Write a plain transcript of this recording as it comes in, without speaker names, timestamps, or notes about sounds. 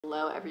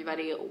Hello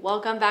everybody,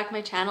 welcome back to my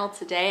channel.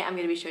 Today I'm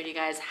going to be showing you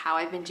guys how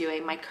I've been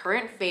doing my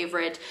current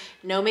favorite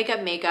no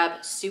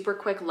makeup super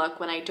quick look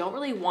when I don't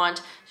really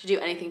want to do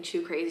anything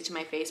too crazy to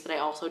my face, but I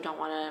also don't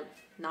want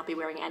to not be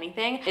wearing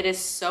anything. It is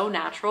so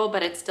natural,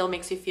 but it still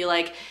makes you feel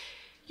like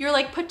you're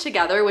like put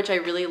together, which I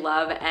really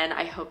love, and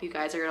I hope you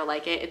guys are gonna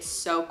like it. It's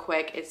so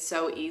quick, it's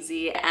so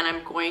easy, and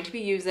I'm going to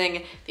be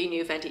using the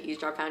new Fenty Ease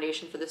Drop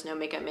foundation for this no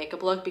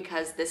makeup look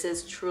because this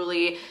is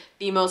truly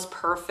the most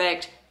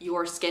perfect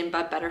your skin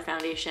but better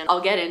foundation.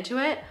 I'll get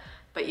into it,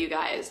 but you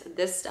guys,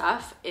 this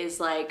stuff is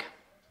like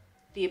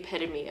the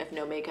epitome of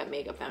no makeup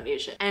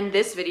foundation. And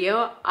this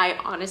video, I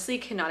honestly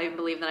cannot even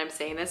believe that I'm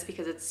saying this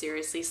because it's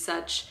seriously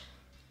such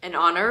an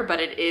honor, but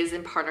it is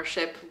in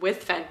partnership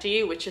with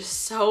Fenty, which is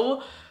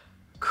so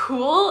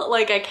cool.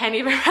 Like, I can't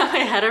even wrap my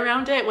head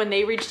around it. When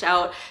they reached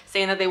out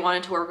saying that they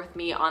wanted to work with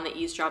me on the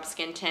Ease Drop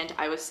skin tint,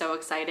 I was so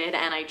excited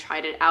and I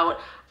tried it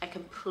out. I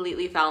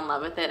completely fell in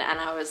love with it and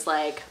I was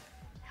like,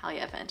 hell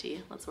yeah,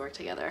 Fenty, let's work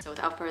together. So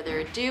without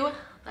further ado,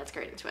 let's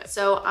get into it.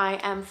 So I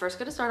am first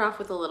gonna start off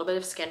with a little bit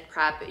of skin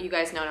prep. You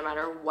guys know no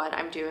matter what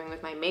I'm doing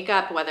with my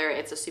makeup, whether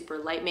it's a super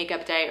light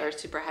makeup day or a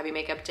super heavy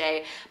makeup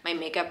day, my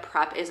makeup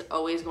prep is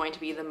always going to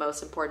be the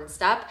most important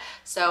step.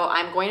 So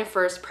I'm going to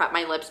first prep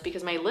my lips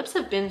because my lips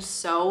have been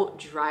so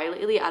dry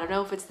lately. I don't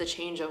know if it's the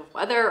change of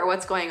weather or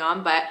what's going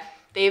on, but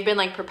they've been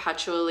like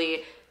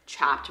perpetually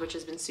chapped, which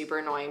has been super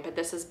annoying, but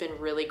this has been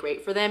really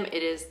great for them.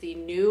 It is the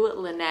new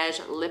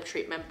Laneige Lip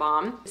Treatment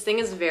Balm. This thing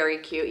is very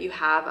cute. You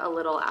have a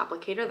little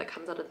applicator that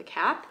comes out of the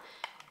cap,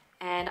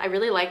 and I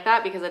really like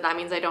that because that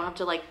means I don't have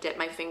to like dip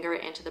my finger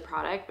into the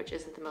product, which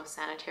isn't the most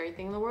sanitary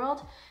thing in the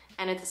world.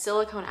 And it's a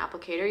silicone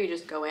applicator. You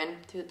just go in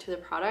to the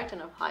product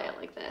and apply it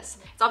like this.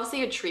 It's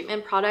obviously a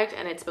treatment product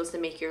and it's supposed to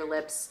make your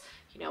lips,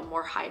 you know,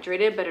 more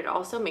hydrated, but it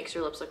also makes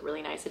your lips look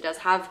really nice. It does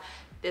have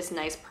this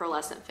nice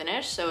pearlescent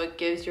finish, so it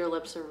gives your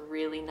lips a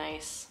really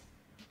nice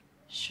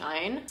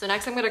shine. So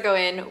next I'm gonna go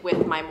in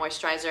with my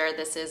moisturizer.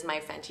 This is my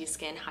Fenty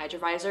Skin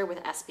Hydrovisor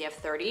with SPF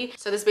 30.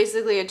 So this is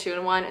basically a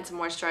 2-in-1. It's a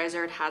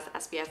moisturizer, it has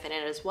SPF in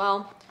it as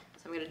well.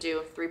 So I'm gonna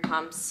do 3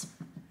 pumps,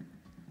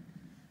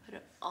 put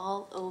it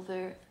all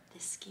over the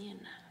skin.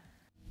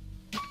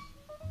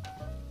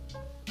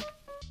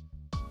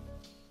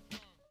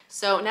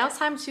 So now it's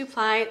time to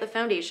apply the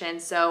foundation.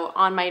 So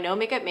on my no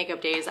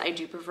makeup days, I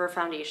do prefer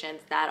foundations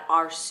that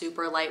are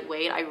super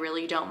lightweight. I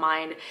really don't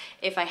mind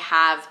if I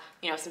have,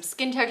 you know, some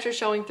skin texture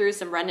showing through,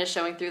 some redness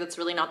showing through. That's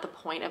really not the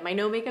point of my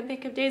no makeup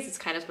days. It's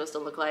kind of supposed to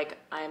look like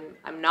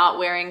I'm not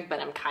wearing, but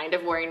I'm kind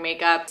of wearing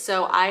makeup.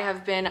 So I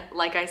have been,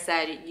 like I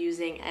said,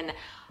 using an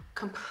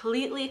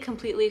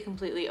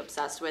completely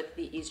obsessed with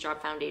the Ease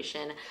Drop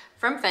foundation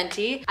from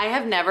Fenty. I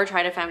have never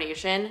tried a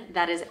foundation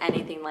that is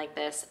anything like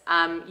this.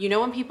 You know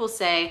when people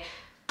say,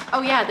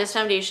 oh yeah, this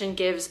foundation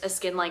gives a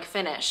skin-like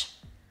finish.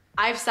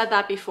 I've said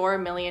that before a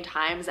million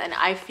times, and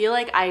I feel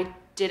like I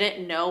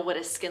didn't know what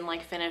a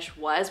skin-like finish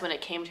was when it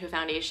came to a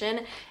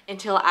foundation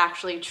until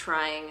actually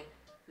trying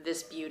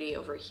this beauty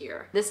over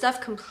here. This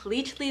stuff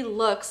completely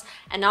looks,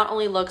 and not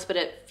only looks, but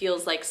it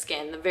feels like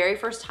skin. The very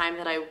first time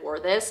that I wore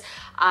this,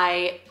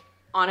 I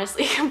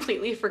honestly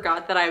completely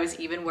forgot that I was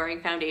even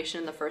wearing foundation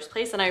in the first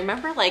place. And I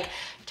remember like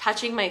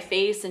touching my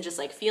face and just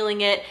like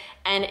feeling it,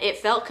 and it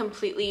felt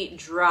completely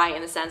dry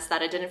in the sense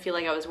that it didn't feel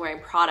like I was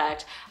wearing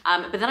product.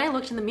 But then I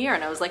looked in the mirror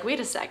and I was like, wait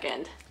a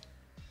second,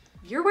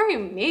 you're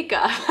wearing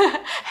makeup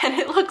and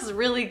it looks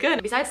really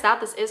good. Besides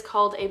that, this is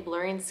called a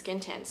blurring skin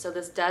tint. So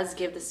this does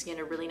give the skin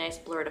a really nice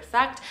blurred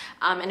effect,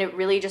 and it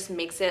really just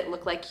makes it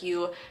look like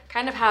you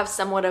kind of have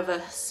somewhat of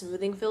a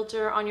smoothing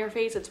filter on your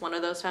face. It's one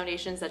of those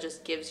foundations that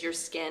just gives your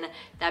skin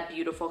that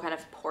beautiful kind of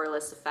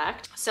poreless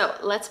effect. So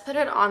let's put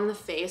it on the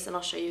face and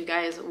I'll show you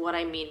guys what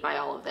I mean by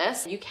all of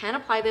this. You can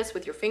apply this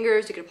with your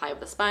fingers, you can apply it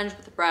with a sponge,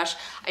 with a brush.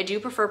 I do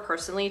prefer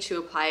personally to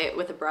apply it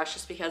with a brush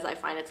just because I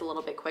find it's a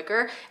little bit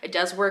quicker. It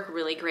does work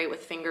really great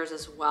with fingers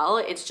as well.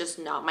 It's just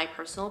not my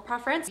personal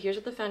preference. Here's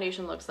what the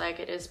foundation looks like.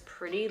 It is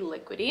pretty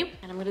liquidy,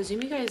 and I'm gonna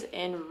zoom you guys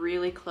in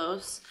really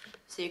close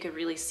so you could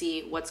really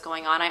see what's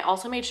going on. I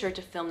also made sure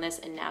to film this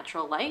in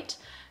natural light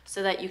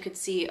so that you could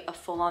see a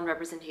full-on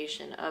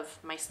representation of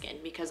my skin,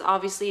 because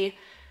obviously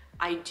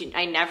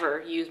I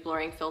never use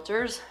blurring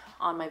filters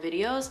on my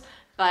videos,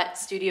 but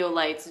studio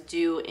lights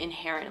do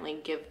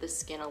inherently give the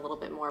skin a little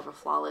bit more of a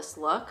flawless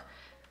look.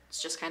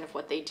 It's just kind of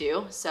what they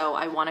do. So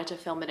I wanted to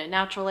film it in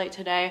natural light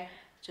today,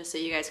 just so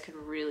you guys could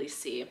really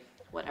see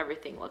what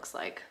everything looks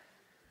like.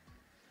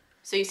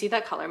 So you see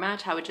that color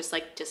match, how it just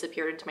like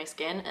disappeared into my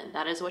skin, and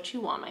that is what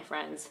you want, my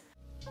friends.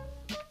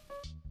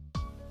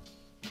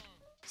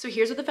 So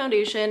here's what the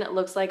foundation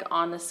looks like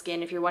on the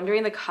skin. If you're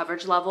wondering the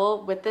coverage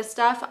level with this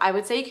stuff, I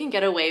would say you can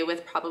get away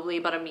with probably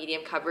about a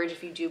medium coverage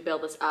if you do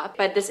build this up,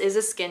 but this is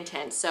a skin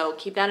tint, so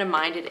keep that in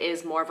mind. It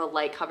is more of a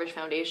light coverage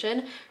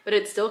foundation, but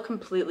it still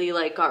completely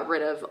like got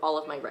rid of all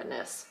of my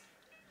redness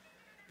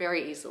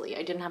very easily.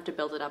 I didn't have to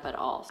build it up at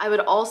all. I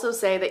would also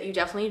say that you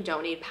definitely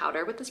don't need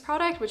powder with this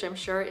product, which I'm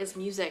sure is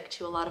music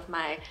to a lot of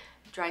my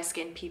dry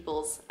skin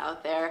peoples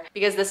out there,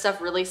 because this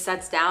stuff really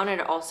sets down and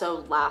it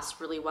also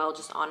lasts really well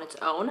just on its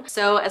own.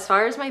 So as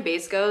far as my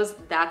base goes,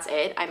 that's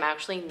it. I'm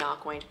actually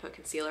not going to put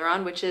concealer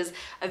on, which is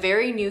a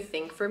very new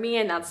thing for me,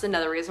 and that's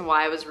another reason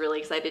why I was really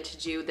excited to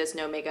do this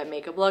no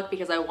makeup look,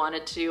 because I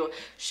wanted to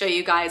show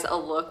you guys a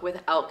look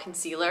without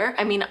concealer.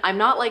 I mean, I'm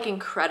not like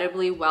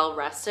incredibly well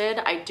rested.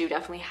 I do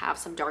definitely have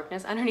some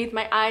darkness underneath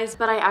my eyes,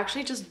 but I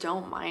actually just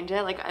don't mind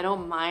it. Like, I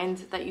don't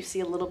mind that you see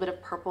a little bit of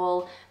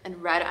purple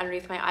and red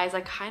underneath my eyes.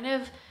 I kind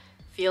of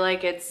feel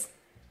like it's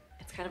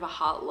kind of a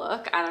hot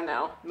look. I don't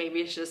know, maybe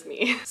it's just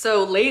me.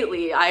 So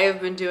lately I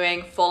have been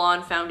doing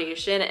full-on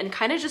foundation and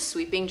kind of just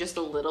sweeping just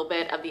a little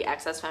bit of the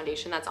excess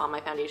foundation that's on my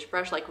foundation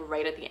brush, like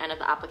right at the end of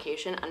the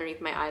application underneath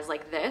my eyes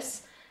like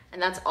this.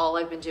 And that's all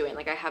I've been doing.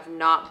 Like, I have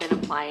not been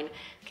applying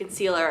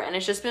concealer, and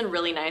it's just been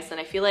really nice. And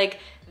I feel like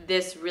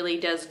this really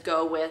does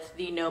go with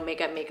the no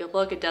makeup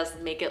look. It does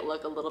make it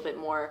look a little bit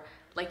more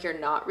like you're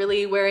not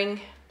really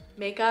wearing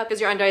makeup, because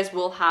your under eyes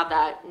will have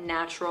that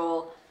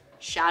natural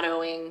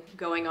shadowing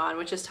going on,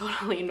 which is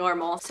totally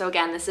normal. So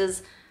again, this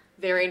is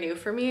very new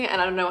for me, and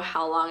I don't know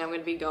how long I'm going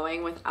to be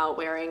going without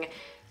wearing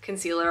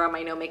concealer on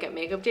my no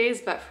makeup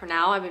days, but for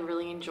now I've been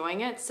really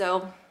enjoying it,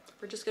 so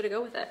we're just gonna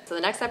go with it. So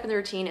the next step in the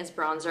routine is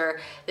bronzer.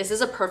 This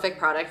is a perfect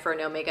product for a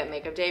no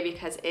makeup day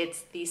because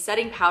it's the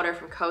setting powder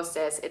from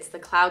Kosas. It's the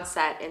Cloud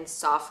Set in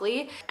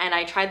Softly, and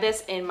I tried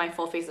this in my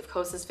full face of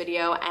Kosas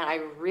video, and I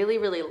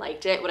really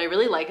liked it. What I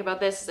really like about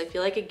this is I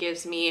feel like it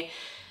gives me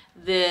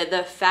the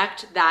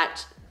effect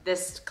that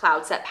this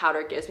Cloud Set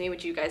powder gives me,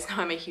 which you guys know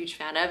I'm a huge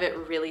fan of. It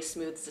really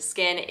smooths the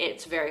skin.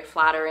 It's very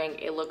flattering.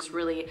 It looks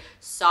really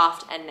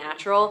soft and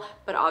natural,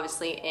 but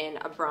obviously in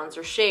a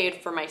bronzer shade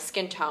for my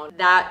skin tone.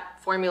 That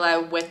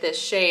formula with this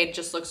shade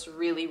just looks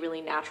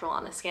really natural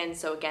on the skin.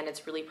 So again,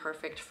 it's really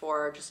perfect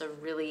for just a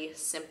really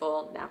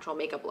simple, natural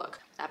makeup look.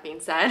 That being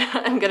said,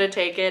 I'm gonna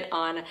take it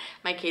on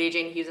my Katie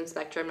Jane Hughes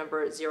Spectrum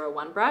number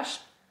 01 brush,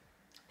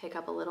 pick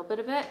up a little bit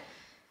of it,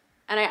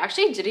 and I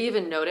actually didn't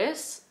even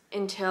notice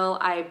until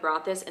I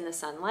brought this in the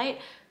sunlight,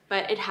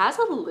 but it has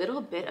a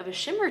little bit of a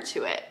shimmer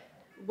to it,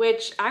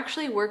 which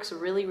actually works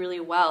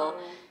really well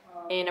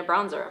in a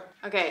bronzer.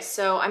 Okay,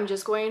 so I'm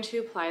just going to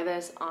apply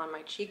this on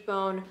my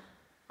cheekbone,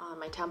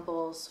 on my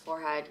temples,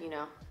 forehead, you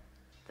know,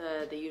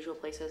 the usual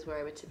places where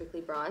I would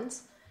typically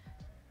bronze.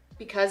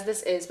 Because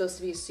this is supposed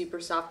to be a super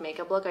soft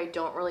makeup look, I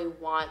don't really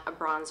want a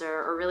bronzer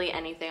or really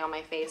anything on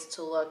my face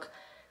to look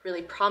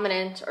really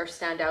prominent or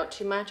stand out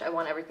too much. I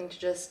want everything to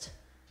just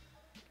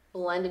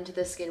blend into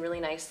the skin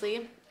really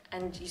nicely.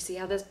 And you see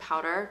how this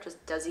powder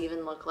just doesn't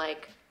even look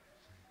like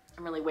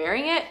I'm really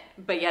wearing it,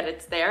 but yet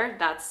it's there.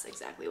 That's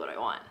exactly what I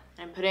want.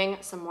 And I'm putting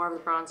some more of the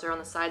bronzer on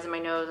the sides of my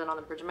nose and on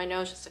the bridge of my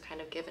nose just to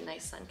kind of give a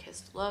nice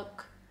sun-kissed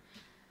look.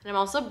 And I'm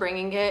also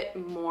bringing it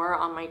more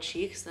on my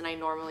cheeks than I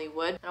normally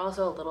would, and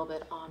also a little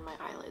bit on my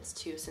eyelids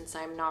too, since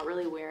I'm not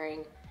really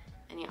wearing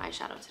any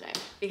eyeshadow today.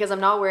 Because I'm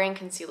not wearing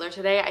concealer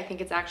today, I think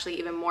it's actually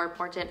even more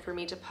important for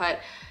me to put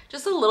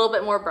just a little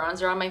bit more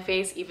bronzer on my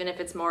face, even if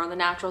it's more on the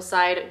natural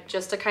side,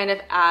 just to kind of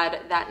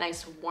add that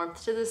nice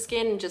warmth to the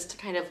skin and just to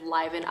kind of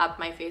liven up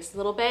my face a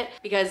little bit.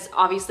 Because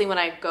obviously when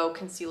I go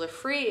concealer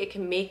free, it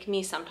can make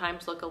me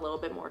sometimes look a little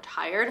bit more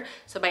tired.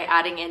 So by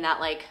adding in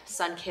that like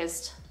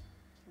sun-kissed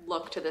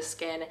look to the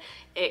skin,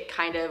 it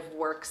kind of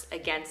works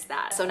against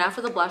that. So now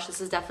for the blush, this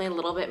is definitely a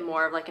little bit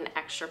more of like an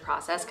extra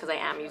process because I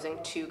am using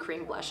 2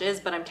 cream blushes,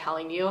 but I'm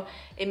telling you,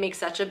 it makes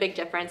such a big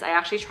difference. I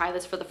actually tried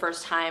this for the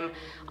first time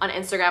on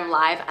Instagram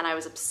Live, and I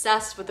was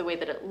obsessed with the way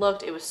that it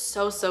looked. It was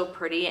so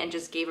pretty and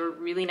just gave a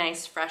really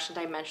nice, fresh and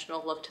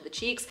dimensional look to the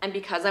cheeks. And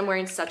because I'm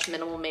wearing such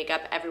minimal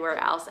makeup everywhere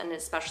else, and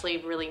especially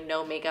really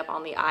no makeup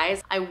on the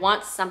eyes, I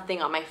want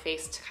something on my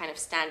face to kind of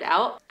stand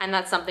out, and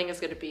that something is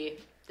going to be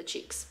the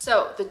cheeks.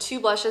 So the 2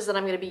 blushes that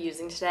I'm going to be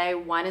using today,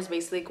 one is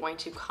basically going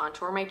to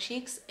contour my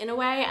cheeks in a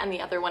way, and the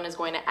other one is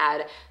going to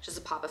add just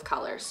a pop of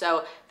color.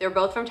 So they're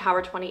both from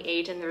Tower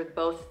 28, and they're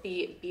both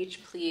the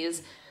Beach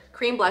Please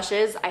cream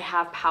blushes. I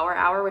have Power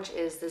Hour, which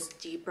is this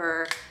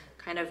deeper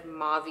kind of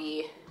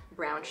mauve-y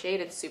brown shade.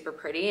 It's super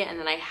pretty. And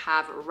then I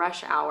have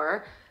Rush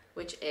Hour,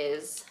 which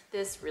is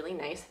this really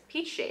nice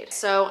peach shade.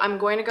 So I'm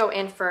going to go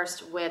in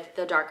first with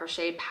the darker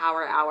shade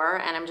Power Hour,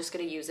 and I'm just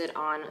gonna use it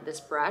on this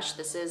brush.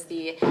 This is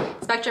the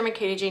Spectrum and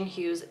Katie Jane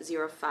Hughes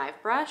 05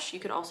 brush. You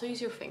could also use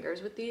your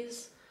fingers with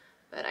these,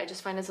 but I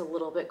just find it's a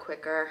little bit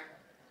quicker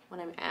when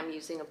I am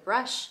using a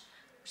brush.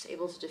 I'm just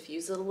able to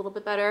diffuse it a little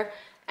bit better.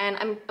 And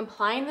I'm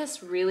applying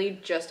this really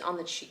just on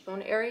the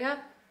cheekbone area.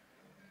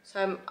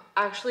 So I'm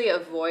actually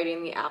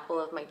avoiding the apple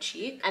of my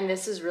cheek, and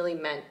this is really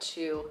meant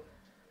to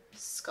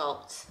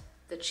sculpt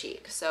the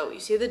cheek. So you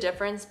see the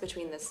difference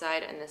between this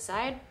side and this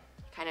side?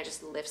 It kind of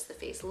just lifts the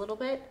face a little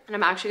bit. And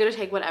I'm actually gonna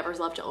take whatever's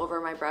left over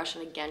my brush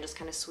and again just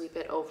kind of sweep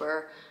it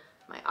over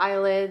my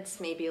eyelids,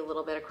 maybe a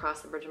little bit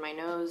across the bridge of my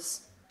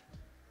nose,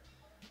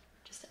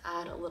 just to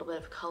add a little bit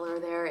of color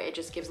there. It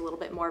just gives a little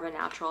bit more of a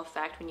natural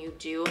effect when you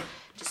do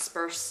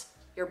disperse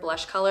your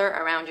blush color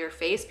around your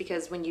face,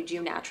 because when you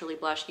do naturally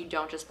blush, you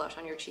don't just blush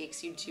on your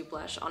cheeks, you do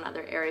blush on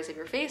other areas of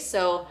your face.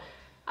 So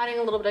Adding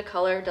a little bit of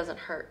color doesn't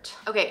hurt.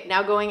 Okay,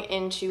 now going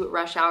into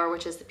Rush Hour,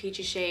 which is the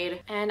peachy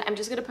shade. And I'm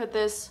just gonna put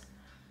this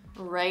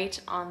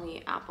right on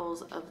the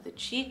apples of the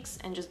cheeks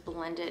and just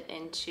blend it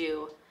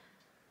into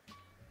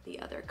the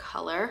other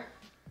color.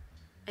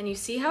 And you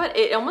see how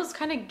it almost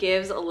kind of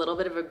gives a little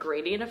bit of a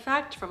gradient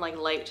effect from like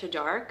light to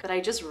dark, but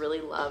I just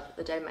really love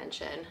the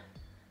dimension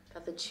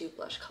that the two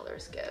blush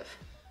colors give.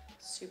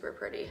 Super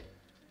pretty.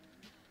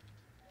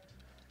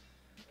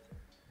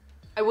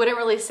 I wouldn't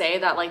really say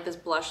that like this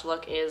blush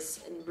look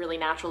is really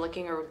natural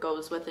looking or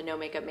goes with a no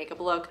makeup makeup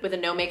look. With a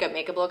no makeup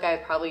makeup look, I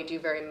would probably do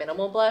very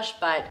minimal blush,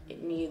 but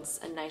it needs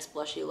a nice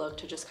blushy look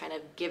to just kind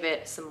of give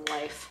it some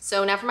life.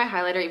 So now for my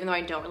highlighter, even though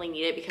I don't really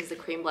need it because the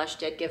cream blush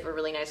did give a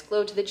really nice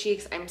glow to the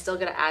cheeks, I'm still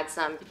gonna add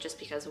some just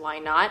because why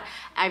not?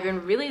 I've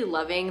been really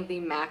loving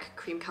the MAC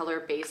Cream Color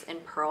Base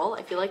in Pearl.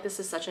 I feel like this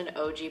is such an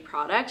OG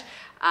product.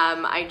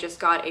 I just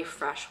got a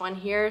fresh one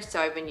here,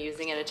 so I've been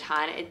using it a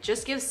ton. It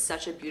just gives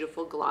such a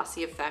beautiful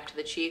glossy effect to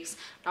the cheeks,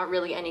 not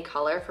really any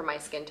color for my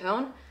skin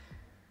tone.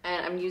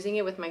 And I'm using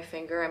it with my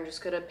finger. I'm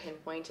just gonna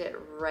pinpoint it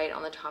right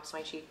on the tops of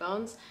my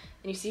cheekbones.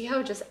 And you see how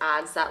it just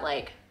adds that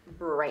like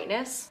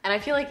brightness. And I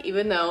feel like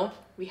even though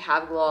we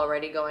have glow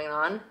already going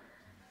on,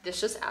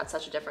 this just adds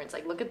such a difference.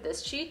 Like look at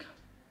this cheek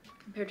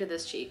compared to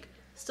this cheek.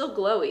 Still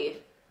glowy,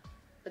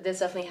 but this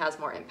definitely has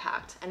more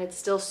impact. And it's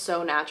still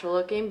so natural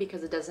looking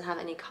because it doesn't have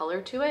any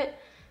color to it.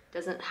 It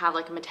doesn't have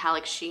like a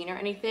metallic sheen or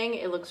anything.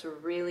 It looks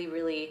really,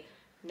 really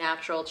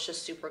natural. It's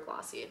just super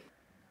glossy.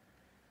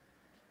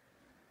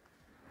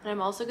 And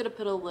I'm also gonna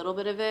put a little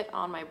bit of it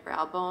on my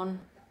brow bone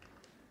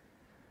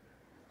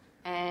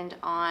and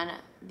on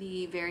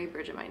the very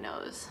bridge of my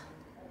nose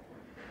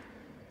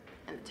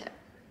and the tip,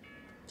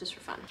 just for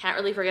fun. Can't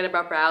really forget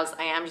about brows.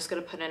 I am just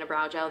gonna put in a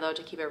brow gel though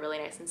to keep it really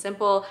nice and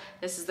simple.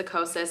 This is the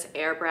Kosas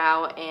Air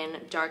Brow in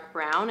dark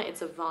brown.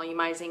 It's a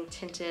volumizing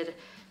tinted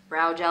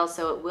brow gel,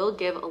 so it will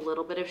give a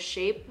little bit of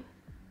shape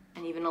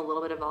and even a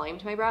little bit of volume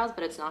to my brows,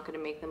 but it's not gonna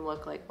make them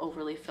look like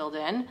overly filled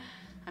in.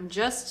 I'm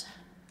just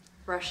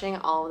brushing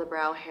all of the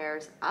brow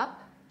hairs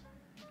up.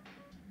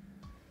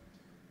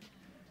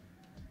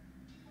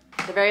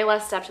 The very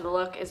last step to the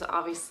look is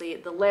obviously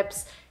the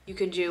lips. You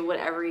can do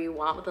whatever you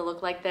want with a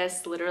look like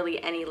this.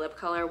 Literally any lip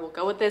color will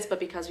go with this, but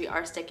because we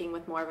are sticking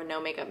with more of a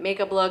no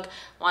makeup look,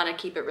 want to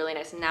keep it really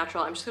nice and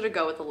natural, I'm just gonna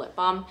go with the lip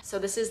balm. So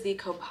this is the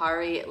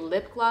Kopari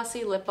Lip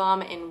Glossy Lip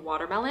Balm in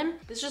Watermelon.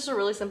 This is just a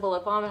really simple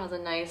lip balm. It has a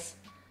nice,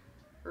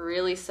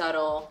 really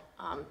subtle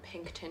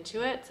pink tint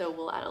to it, so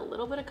we'll add a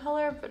little bit of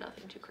color, but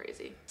nothing too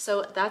crazy.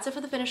 So that's it for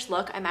the finished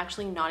look. I'm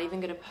actually not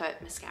even gonna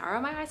put mascara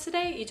on my eyes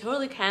today. You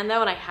totally can though,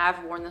 and I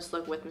have worn this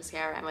look with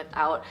mascara and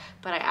without,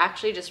 but I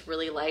actually just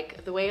really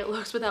like the way it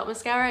looks without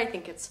mascara. I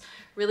think it's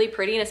really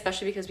pretty, and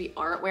especially because we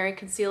aren't wearing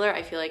concealer,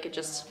 I feel like it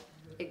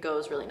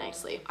goes really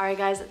nicely. All right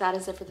guys, that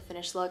is it for the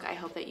finished look. I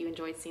hope that you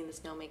enjoyed seeing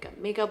this no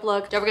makeup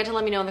look. Don't forget to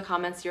let me know in the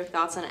comments your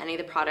thoughts on any of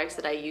the products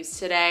that I used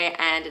today,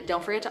 and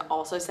don't forget to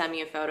also send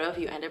me a photo if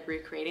you end up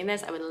recreating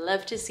this. I would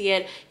love to see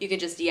it. You can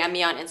just DM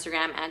me on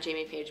Instagram at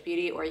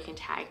JamiePaigeBeauty, or you can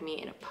tag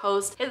me in a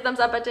post. Hit the thumbs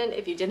up button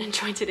if you did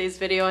enjoy today's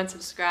video, and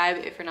subscribe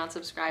if you're not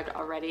subscribed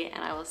already,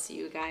 and I will see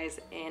you guys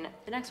in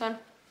the next one.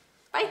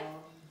 Bye.